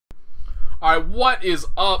Alright, what is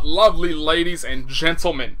up, lovely ladies and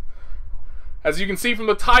gentlemen? As you can see from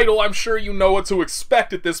the title, I'm sure you know what to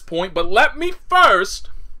expect at this point, but let me first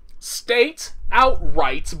state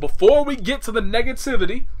outright, before we get to the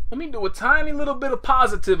negativity, let me do a tiny little bit of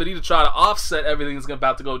positivity to try to offset everything that's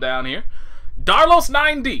about to go down here. Darlos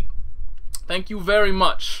 9D, thank you very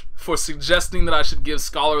much for suggesting that I should give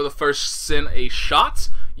Scholar of the First Sin a shot.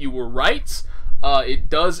 You were right. It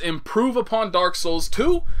does improve upon Dark Souls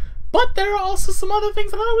 2, but there are also some other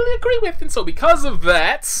things that I don't really agree with, and so because of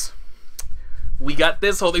that, we got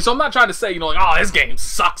this whole thing. So I'm not trying to say, you know, like, oh, this game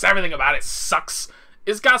sucks, everything about it sucks.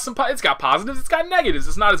 It's got positives, it's got negatives.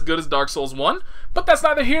 It's not as good as Dark Souls 1, but that's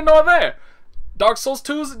neither here nor there. Dark Souls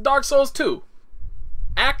 2 is Dark Souls 2.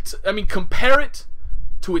 Compare it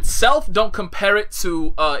to itself. Don't compare it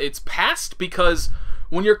to its past, because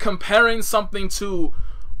when you're comparing something to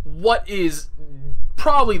what is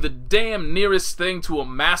probably the damn nearest thing to a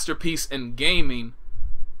masterpiece in gaming,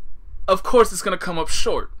 of course it's going to come up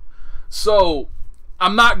short. So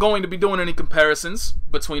I'm not going to be doing any comparisons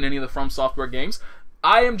between any of the From Software games.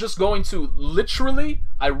 I am just going to literally,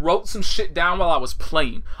 I wrote some shit down while I was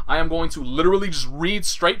playing. I am going to literally just read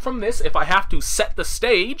straight from this. If I have to set the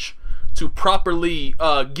stage to properly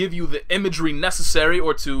give you the imagery necessary,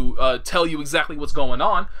 or to tell you exactly what's going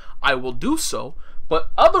on, I will do so. But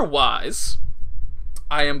otherwise,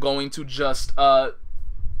 I am going to just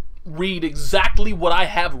read exactly what I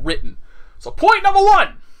have written. So point number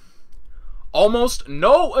 1. Almost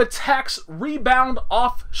no attacks rebound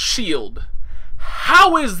off shield.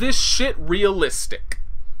 How is this shit realistic?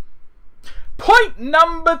 Point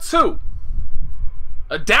number 2.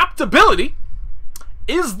 Adaptability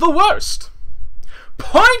is the worst.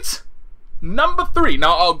 Point number 3.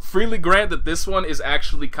 Now, I'll freely grant that this one is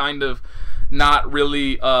actually kind of not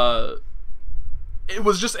really, it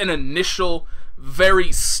was just an initial,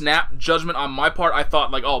 very snap judgment on my part. I thought,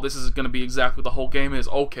 like, oh, this is going to be exactly what the whole game is.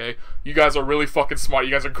 Okay, you guys are really fucking smart.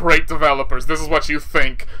 You guys are great developers. This is what you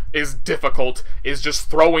think is difficult, is just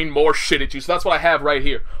throwing more shit at you. So that's what I have right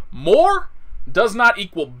here. More does not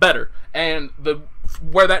equal better. And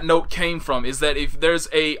where that note came from is that if there's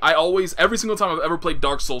every single time I've ever played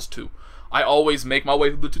Dark Souls 2, I always make my way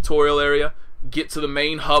through the tutorial area, get to the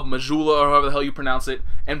main hub, Majula, or however the hell you pronounce it,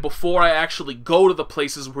 and before I actually go to the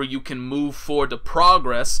places where you can move forward to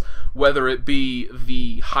progress, whether it be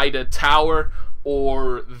the Haida Tower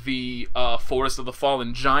or the Forest of the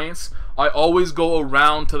Fallen Giants, I always go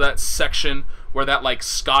around to that section where that, like,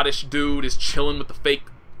 Scottish dude is chilling with the fake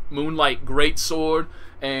Moonlight Greatsword,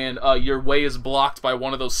 and your way is blocked by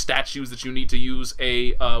one of those statues that you need to use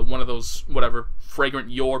one of those, whatever,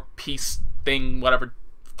 fragrant your piece thing, whatever,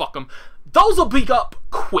 fuck them. Those will be up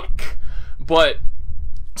quick. But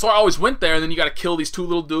so I always went there, and then you got to kill these two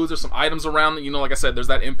little dudes. There's some items around, you know, like I said, there's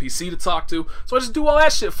that NPC to talk to. So I just do all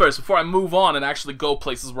that shit first before I move on and actually go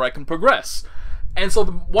places where I can progress. And so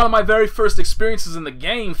one of my very first experiences in the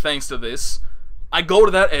game, thanks to this, I go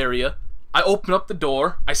to that area, I open up the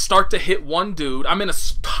door, I start to hit one dude. I'm in a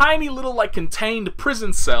tiny little, like, contained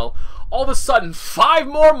prison cell. All of a sudden, 5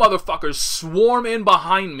 more motherfuckers swarm in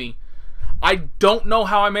behind me. I don't know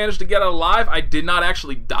how I managed to get out alive. I did not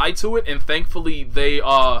actually die to it, and thankfully they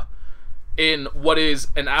in what is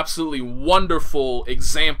an absolutely wonderful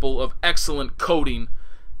example of excellent coding,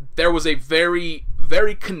 there was a very,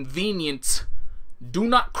 very convenient do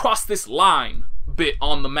not cross this line bit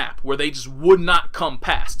on the map where they just would not come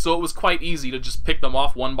past. So it was quite easy to just pick them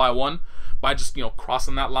off one by one by just, you know,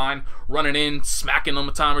 crossing that line, running in, smacking them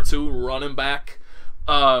a time or two, running back.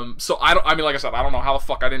 So I mean, like I said, I don't know how the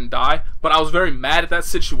fuck I didn't die, but I was very mad at that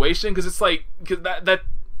situation, because it's like, that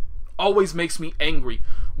always makes me angry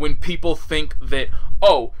when people think that,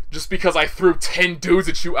 oh, just because I threw 10 dudes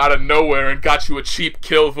at you out of nowhere and got you a cheap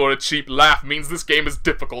kill for a cheap laugh means this game is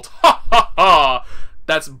difficult. Ha ha ha!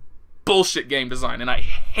 That's bullshit game design, and I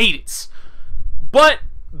hate it. But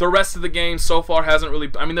the rest of the game so far hasn't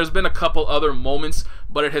really, I mean, there's been a couple other moments,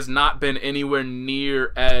 but it has not been anywhere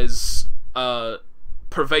near as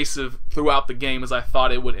pervasive throughout the game as I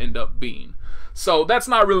thought it would end up being. So that's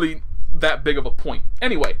not really that big of a point.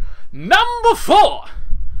 Anyway, number 4.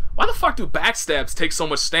 Why the fuck do backstabs take so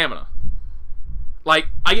much stamina? Like,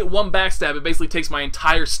 I get one backstab, it basically takes my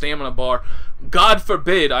entire stamina bar. God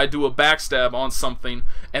forbid I do a backstab on something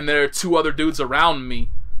and there are 2 other dudes around me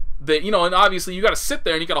that, you know, and obviously you gotta sit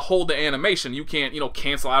there and you gotta hold the animation. You can't, you know,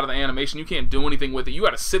 cancel out of the animation. You can't do anything with it. You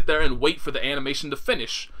gotta sit there and wait for the animation to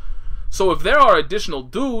finish. So if there are additional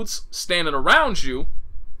dudes standing around you,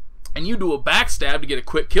 and you do a backstab to get a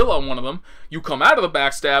quick kill on one of them, you come out of the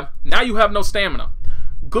backstab, now you have no stamina.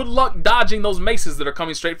 Good luck dodging those maces that are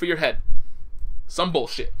coming straight for your head. Some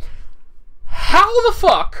bullshit. How the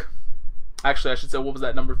fuck... Actually, I should say, what was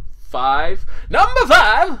that, number 5? Number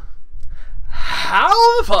 5!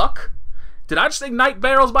 How the fuck did I just ignite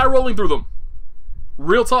barrels by rolling through them?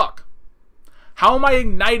 Real talk. How am I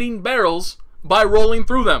igniting barrels by rolling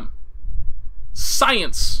through them?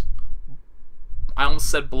 Science. I almost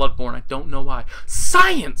said Bloodborne. I don't know why.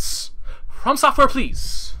 Science! From Software,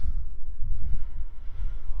 please.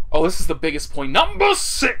 Oh, this is the biggest point. Number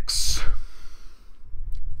 6!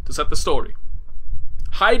 To set the story.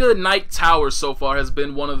 Haida Knight Tower so far has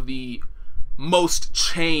been one of the most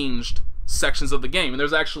changed sections of the game. And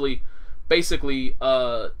there's actually basically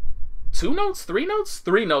 2 notes? 3 notes?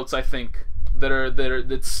 3 notes, I think,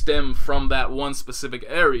 that stem from that one specific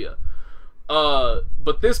area.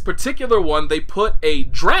 But this particular one, they put a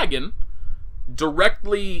dragon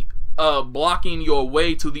directly blocking your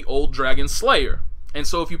way to the old dragon slayer. And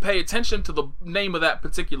so if you pay attention to the name of that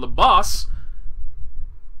particular boss,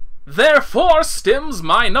 therefore stems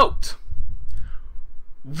my note.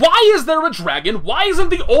 Why is there a dragon? Why isn't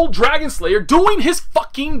the old dragon slayer doing his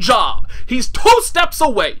fucking job? He's 2 steps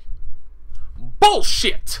away.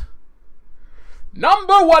 Bullshit.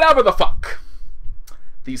 Number whatever the fuck.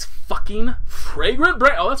 These fucking fragrant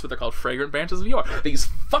oh, that's what they're called, fragrant branches of yore. These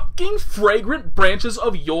fucking fragrant branches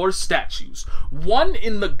of yore statues. One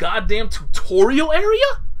in the goddamn tutorial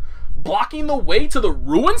area? Blocking the way to the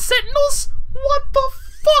ruin sentinels? What the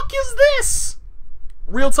fuck is this?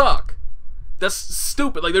 Real talk. That's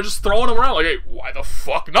stupid. Like, they're just throwing them around like, hey, why the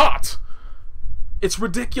fuck not? It's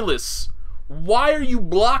ridiculous. Why are you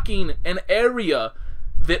blocking an area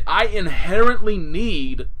that I inherently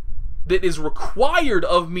need, that is required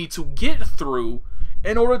of me to get through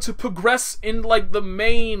in order to progress in, like, the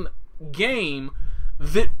main game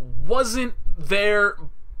that wasn't there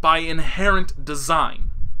by inherent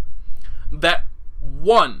design? That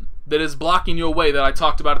one that is blocking your way that I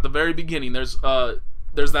talked about at the very beginning, there's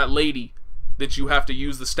that lady that you have to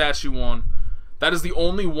use the statue on. That is the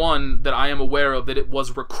only one that I am aware of that it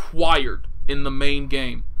was required in the main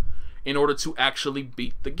game in order to actually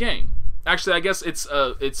beat the game. Actually, I guess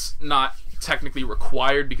it's not technically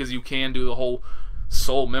required, because you can do the whole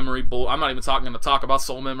soul memory bull. I'm not even going to talk about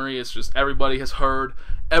soul memory. It's just everybody has heard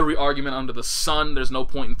every argument under the sun. There's no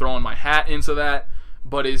point in throwing my hat into that.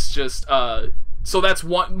 But it's just so that's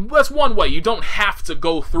one way. You don't have to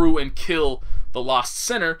go through and kill the Lost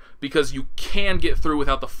Sinner, because you can get through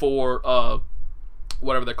without the 4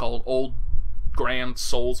 whatever they're called, old grand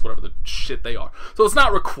souls, whatever the shit they are. So it's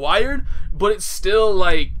not required, but it's still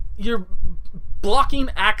like you're blocking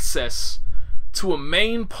access to a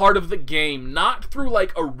main part of the game, not through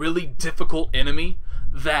like a really difficult enemy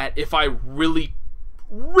that if I really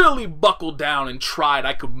buckled down and tried,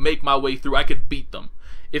 I could make my way through. I could beat them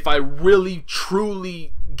if I really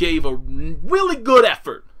truly gave a really good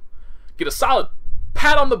effort. Get a solid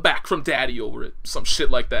pat on the back from daddy over it, some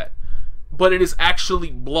shit like that. But it is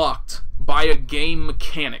actually blocked by a game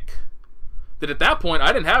mechanic that at that point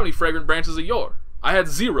I didn't have any fragrant branches of yore. I had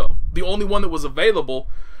 0. The only one that was available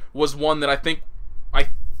was one that I think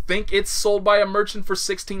it's sold by a merchant for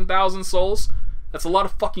 16,000 souls. That's a lot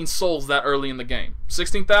of fucking souls that early in the game.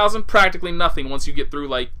 16,000, practically nothing once you get through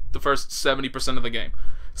like the first 70% of the game.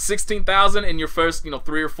 16,000 in your first,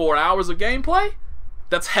 3 or 4 hours of gameplay?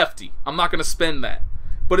 That's hefty. I'm not going to spend that.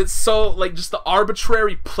 But it's so, like, just the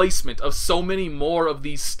arbitrary placement of so many more of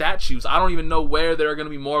these statues. I don't even know where there are going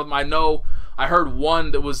to be more of them. I heard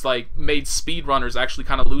one that was, like, made speedrunners actually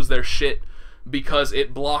kind of lose their shit because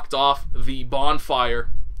it blocked off the bonfire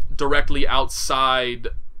directly outside,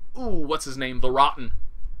 what's his name? The Rotten.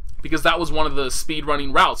 Because that was one of the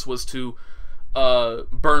speedrunning routes, was to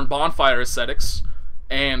burn bonfire ascetics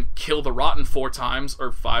and kill the Rotten 4 times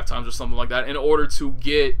or 5 times or something like that in order to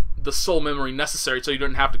get the soul memory necessary so you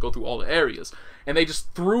didn't have to go through all the areas. And they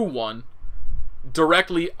just threw one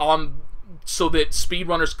directly on so that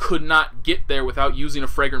speedrunners could not get there without using a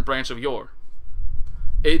fragrant branch of yore.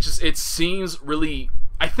 It seems really...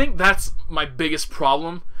 I think that's my biggest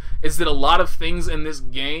problem, is that a lot of things in this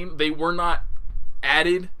game, they were not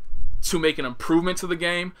added to make an improvement to the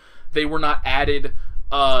game. They were not added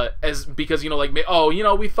because,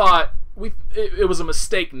 we thought it was a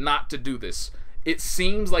mistake not to do this. It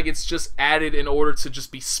seems like it's just added in order to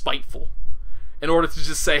just be spiteful, in order to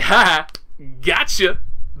just say, ha, gotcha,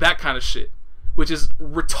 that kind of shit, which is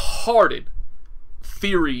retarded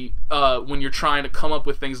theory when you're trying to come up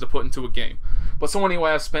with things to put into a game. But so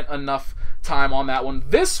anyway, I've spent enough time on that one.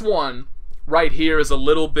 This one right here is a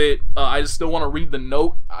little bit, I just still want to read the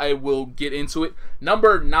note. I will get into it.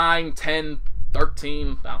 Number 9, 10,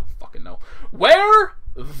 13, I don't fucking know. Where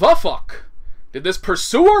the fuck did this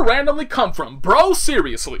pursuer randomly come from? Bro,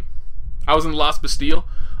 seriously. I was in Las Bastille.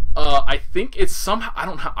 I think it's somehow I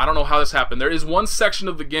don't know how this happened. There is one section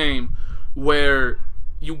of the game where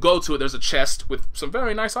you go to it. There's a chest with some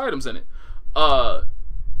very nice items in it.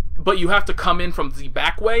 But you have to come in from the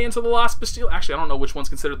back way into the Las Bastille. Actually, I don't know which one's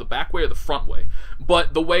considered the back way or the front way.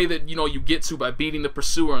 But the way that, you know, you get to by beating the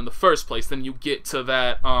pursuer in the first place, then you get to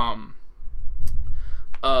that,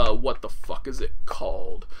 what the fuck is it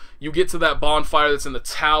called? You get to that bonfire that's in the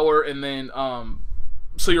tower, and then,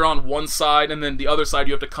 so you're on one side, and then the other side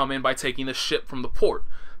you have to come in by taking the ship from the port.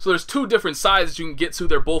 So there's two different sides you can get to.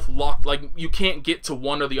 They're both locked. Like, you can't get to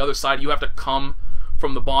one or the other side. You have to come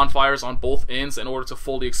from the bonfires on both ends in order to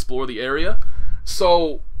fully explore the area.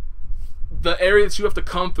 So the area that you have to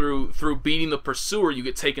come through beating the pursuer, you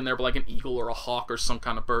get taken there by like an eagle or a hawk or some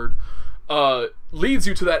kind of bird, leads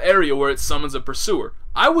you to that area where it summons a pursuer.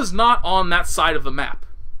 I was not on that side of the map.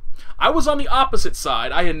 I was on the opposite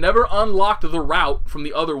side. I had never unlocked the route from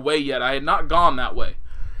the other way yet. I had not gone that way.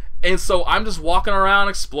 And so I'm just walking around,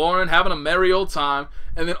 exploring, having a merry old time,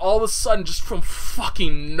 and then all of a sudden, just from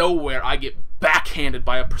fucking nowhere, I get backhanded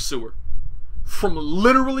by a pursuer. From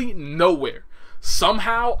literally nowhere.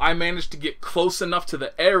 Somehow, I managed to get close enough to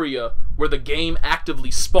the area where the game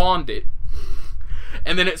actively spawned it,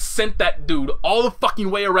 and then it sent that dude all the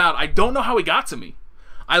fucking way around. I don't know how he got to me.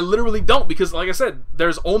 I literally don't, because like I said,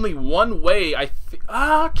 there's only one way.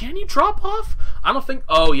 Can you drop off? I don't think.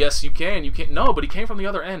 Oh yes, you can. You can't. No, but he came from the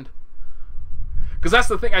other end. Because that's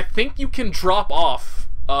the thing. I think you can drop off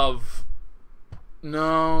of.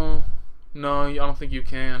 No, I don't think you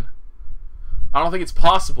can. I don't think it's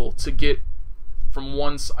possible to get from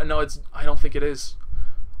one side. No, I don't think it is.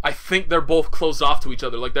 I think they're both closed off to each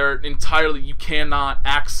other. Like, they're entirely. You cannot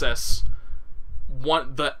access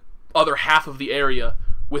the other half of the area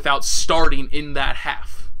without starting in that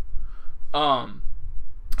half.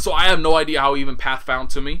 So I have no idea how he even path found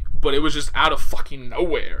to me, but it was just out of fucking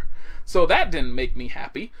nowhere. So that didn't make me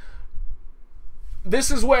happy. This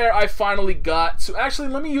is where I finally got to... Actually,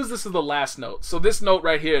 let me use this as the last note. So this note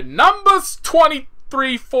right here, Numbers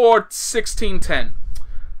 23/4/1610.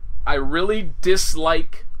 I really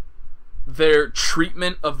dislike their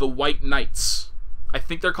treatment of the White Knights. I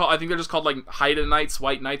think they're just called like Haida Knights,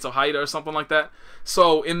 White Knights of Haida or something like that.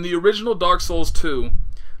 So in the original Dark Souls 2,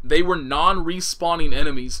 they were non-respawning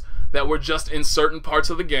enemies that were just in certain parts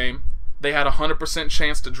of the game. They had a 100%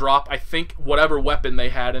 chance to drop, I think, whatever weapon they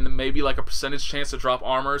had, and maybe like a percentage chance to drop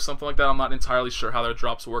armor or something like that. I'm not entirely sure how their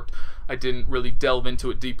drops worked. I didn't really delve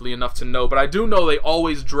into it deeply enough to know, but I do know they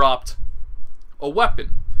always dropped a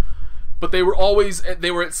weapon. But they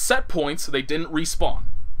were at set points, so they didn't respawn.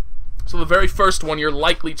 So the very first one you're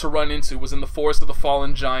likely to run into was in the Forest of the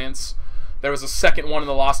Fallen Giants. There was a second one in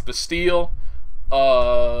the Las Bastille.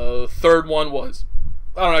 Third one was...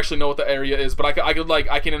 I don't actually know what the area is, but I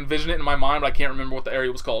can envision it in my mind, but I can't remember what the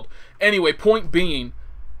area was called. Anyway, point being,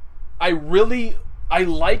 I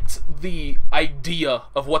liked the idea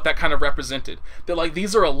of what that kind of represented. That, like,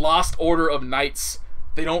 these are a lost order of knights.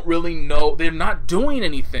 They don't really know. They're not doing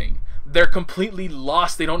anything. They're completely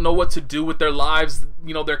lost. They don't know what to do with their lives.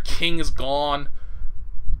 You know, their king is gone.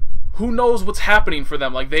 Who knows what's happening for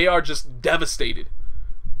them? Like, they are just devastated.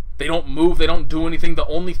 They don't move. They don't do anything. The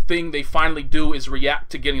only thing they finally do is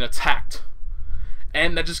react to getting attacked.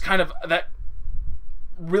 And that just kind of... That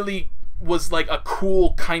really was like a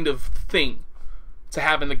cool kind of thing to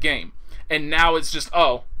have in the game. And now it's just,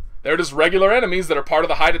 oh, they're just regular enemies that are part of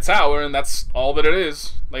the Haida Tower, and that's all that it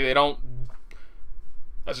is. Like, they don't...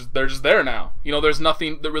 They're just there now. You know, there's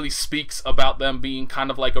nothing that really speaks about them being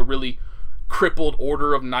kind of like a really crippled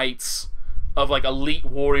order of knights, of like elite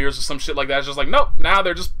warriors or some shit like that. It's just like, nope, now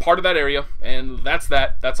they're just part of that area, and that's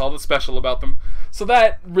that. That's all that's special about them. So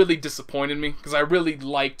that really disappointed me, because I really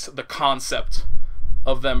liked the concept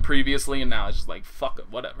of them previously, and now it's just like, fuck them,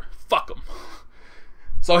 whatever. Fuck them.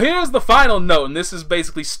 So here's the final note, and this is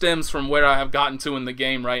basically stems from where I have gotten to in the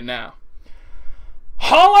game right now.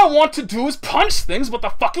 All I want to do is punch things, but the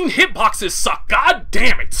fucking hitboxes suck. God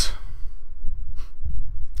damn it.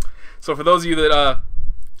 So for those of you that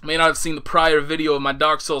may not have seen the prior video of my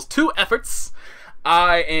Dark Souls 2 efforts,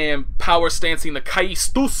 I am power stancing the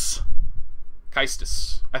Kaistus. I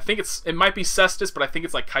think it might be Cestus, but I think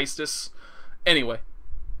it's like Kaistus. Anyway,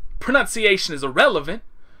 pronunciation is irrelevant.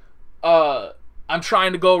 I'm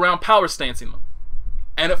trying to go around power stancing them.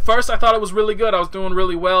 And at first I thought it was really good. I was doing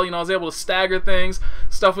really well. You know, I was able to stagger things.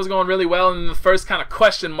 Stuff was going really well. And then the first kind of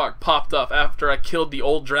question mark popped up after I killed the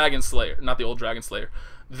old Dragon Slayer. Not the old Dragon Slayer.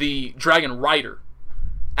 The Dragon Rider.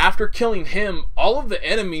 After killing him, all of the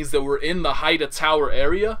enemies that were in the Haida Tower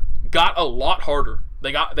area got a lot harder.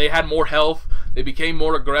 They had more health. They became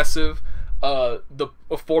more aggressive. the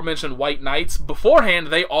aforementioned White Knights. Beforehand,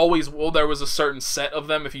 they always, well, there was a certain set of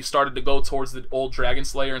them. If you started to go towards the old Dragon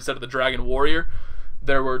Slayer instead of the Dragon Warrior,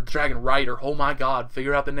 there were Dragon Rider. Oh my god,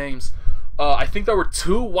 figure out the names. I think there were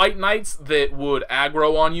 2 White Knights that would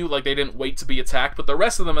aggro on you, like they didn't wait to be attacked, but the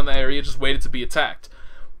rest of them in the area just waited to be attacked.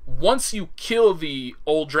 Once you kill the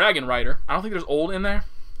old Dragon Rider, I don't think there's old in there.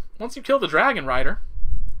 Once you kill the Dragon Rider,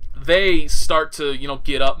 they start to, you know,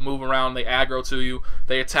 get up, move around, they aggro to you,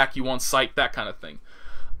 they attack you on sight, that kind of thing.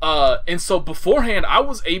 And so beforehand, I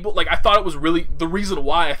was able, like, I thought it was really, the reason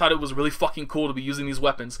why I thought it was really fucking cool to be using these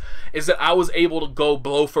weapons is that I was able to go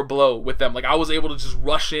blow for blow with them. Like, I was able to just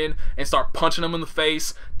rush in and start punching them in the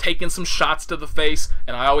face, taking some shots to the face,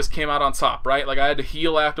 and I always came out on top, right? Like, I had to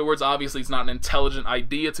heal afterwards. Obviously, it's not an intelligent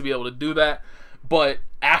idea to be able to do that, but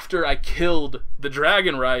after I killed the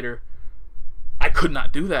Dragon Rider, I could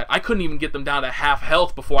not do that. I couldn't even get them down to half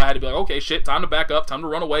health before I had to be like, okay, shit, time to back up, time to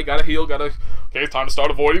run away, gotta heal, okay, time to start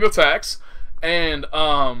avoiding attacks. And,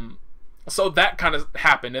 so that kind of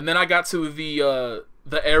happened. And then I got to the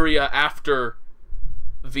area after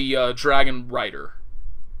the, Dragon Rider.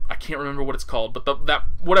 I can't remember what it's called, but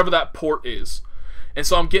whatever that port is. And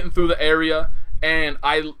so I'm getting through the area, and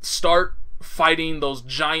I start fighting those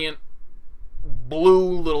giant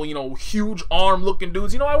blue little, you know, huge arm looking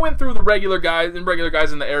dudes. You know, I went through the regular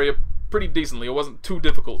guys in the area pretty decently. It wasn't too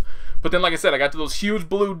difficult. But then, like I said, I got to those huge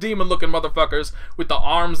blue demon looking motherfuckers with the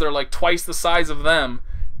arms that are like twice the size of them,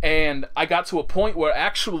 and I got to a point where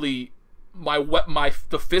actually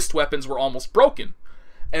the fist weapons were almost broken,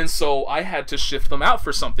 and so I had to shift them out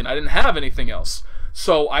for something. I didn't have anything else,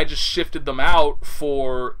 so I just shifted them out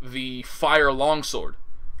for the fire longsword.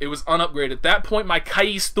 It was unupgraded. At that point, my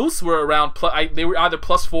Kaistus were around, they were either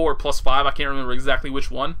 +4 or +5, I can't remember exactly which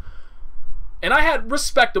one. And I had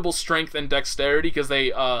respectable strength and dexterity, because they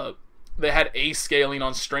had A scaling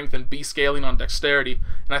on strength and B scaling on dexterity.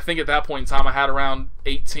 And I think at that point in time, I had around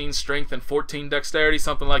 18 strength and 14 dexterity,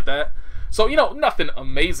 something like that. So, you know, nothing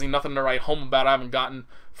amazing, nothing to write home about. I haven't gotten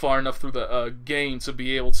far enough through the game to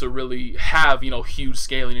be able to really have, you know, huge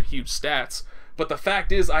scaling and huge stats. But the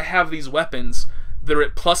fact is, I have these weapons. They're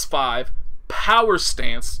at +5, power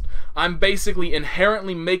stance. I'm basically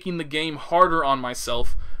inherently making the game harder on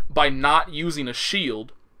myself by not using a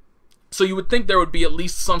shield. So you would think there would be at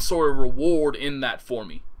least some sort of reward in that for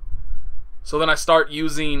me. So then I start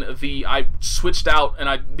using I switched out,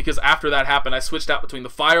 and because after that happened, I switched out between the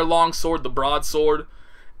fire longsword, the broadsword,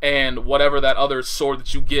 and whatever that other sword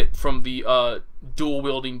that you get from the dual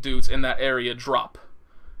wielding dudes in that area drop.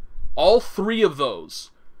 All 3 of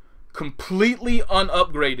those, completely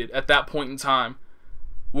unupgraded at that point in time,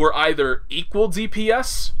 were either equal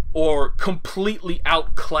DPS or completely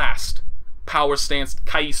outclassed power stance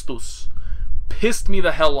Kaistus. Pissed me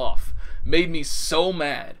the hell off. Made me so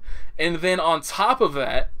mad. And then on top of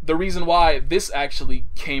that, the reason why this actually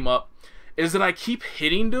came up is that I keep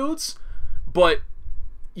hitting dudes, but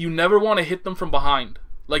you never want to hit them from behind.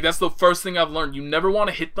 Like, that's the first thing I've learned. You never want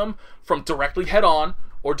to hit them from directly head on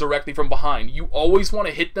or directly from behind. You always want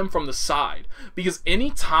to hit them from the side, because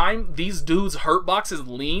anytime these dudes' hurt boxes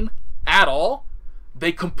lean at all,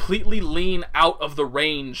 they completely lean out of the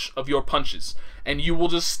range of your punches, and you will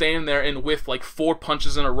just stand there and whiff like 4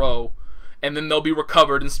 punches in a row, and then they'll be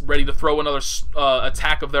recovered and ready to throw another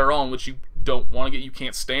attack of their own, which you don't want to get. You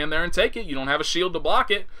can't stand there and take it. You don't have a shield to block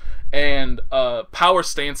it. And power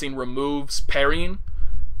stancing removes parrying.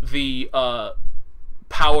 The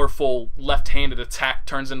powerful left-handed attack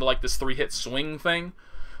turns into like this 3-hit swing thing.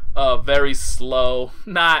 Very slow.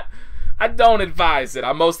 I don't advise it.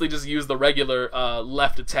 I mostly just use the regular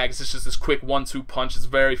left attack. It's just this quick 1-2 punch. It's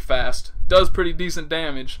very fast. Does pretty decent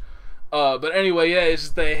damage. But anyway, yeah, it's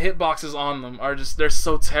just the hitboxes on them are just, they're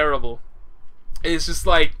so terrible. It's just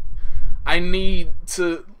like, I need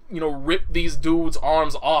to, you know, rip these dudes'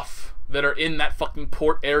 arms off that are in that fucking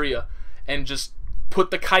port area and just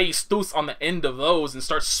put the Kaistus on the end of those and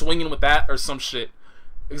start swinging with that or some shit,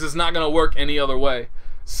 because it's not gonna work any other way.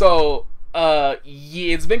 So yeah,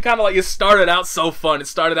 it's been kind of like, it started out so fun. It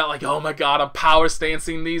started out like, oh my god, I'm power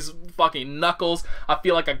stancing these fucking knuckles, I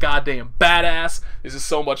feel like a goddamn badass, this is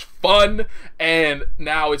so much fun. And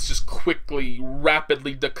now it's just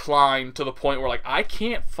rapidly declined to the point where, like, I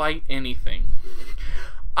can't fight anything.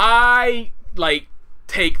 I like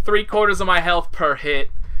take 3/4 of my health per hit,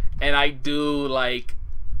 and I do like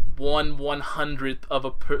 1/100th of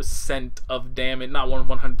a percent of damage. Not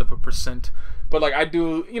 1/100th of a percent, but like I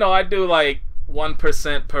do, you know, I do like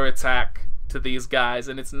 1% per attack to these guys,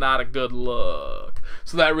 and it's not a good look.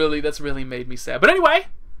 So that's really made me sad. But anyway,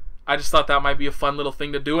 I just thought that might be a fun little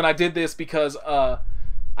thing to do, and I did this because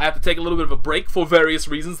I have to take a little bit of a break for various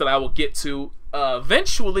reasons that I will get to.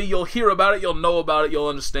 Eventually, you'll hear about it, you'll know about it, you'll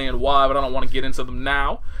understand why, but I don't want to get into them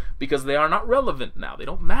now because they are not relevant now. They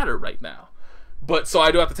don't matter right now. But so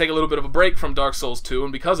I do have to take a little bit of a break from Dark Souls 2,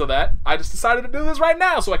 and because of that, I just decided to do this right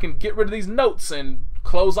now so I can get rid of these notes and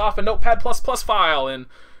close off a Notepad++ file and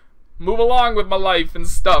move along with my life and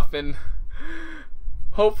stuff, and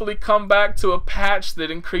hopefully come back to a patch that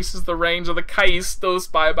increases the range of the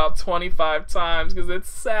Caistos by about 25 times, because it's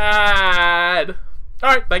sad.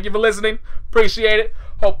 Alright, thank you for listening. Appreciate it.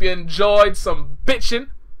 Hope you enjoyed some bitching.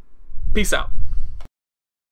 Peace out.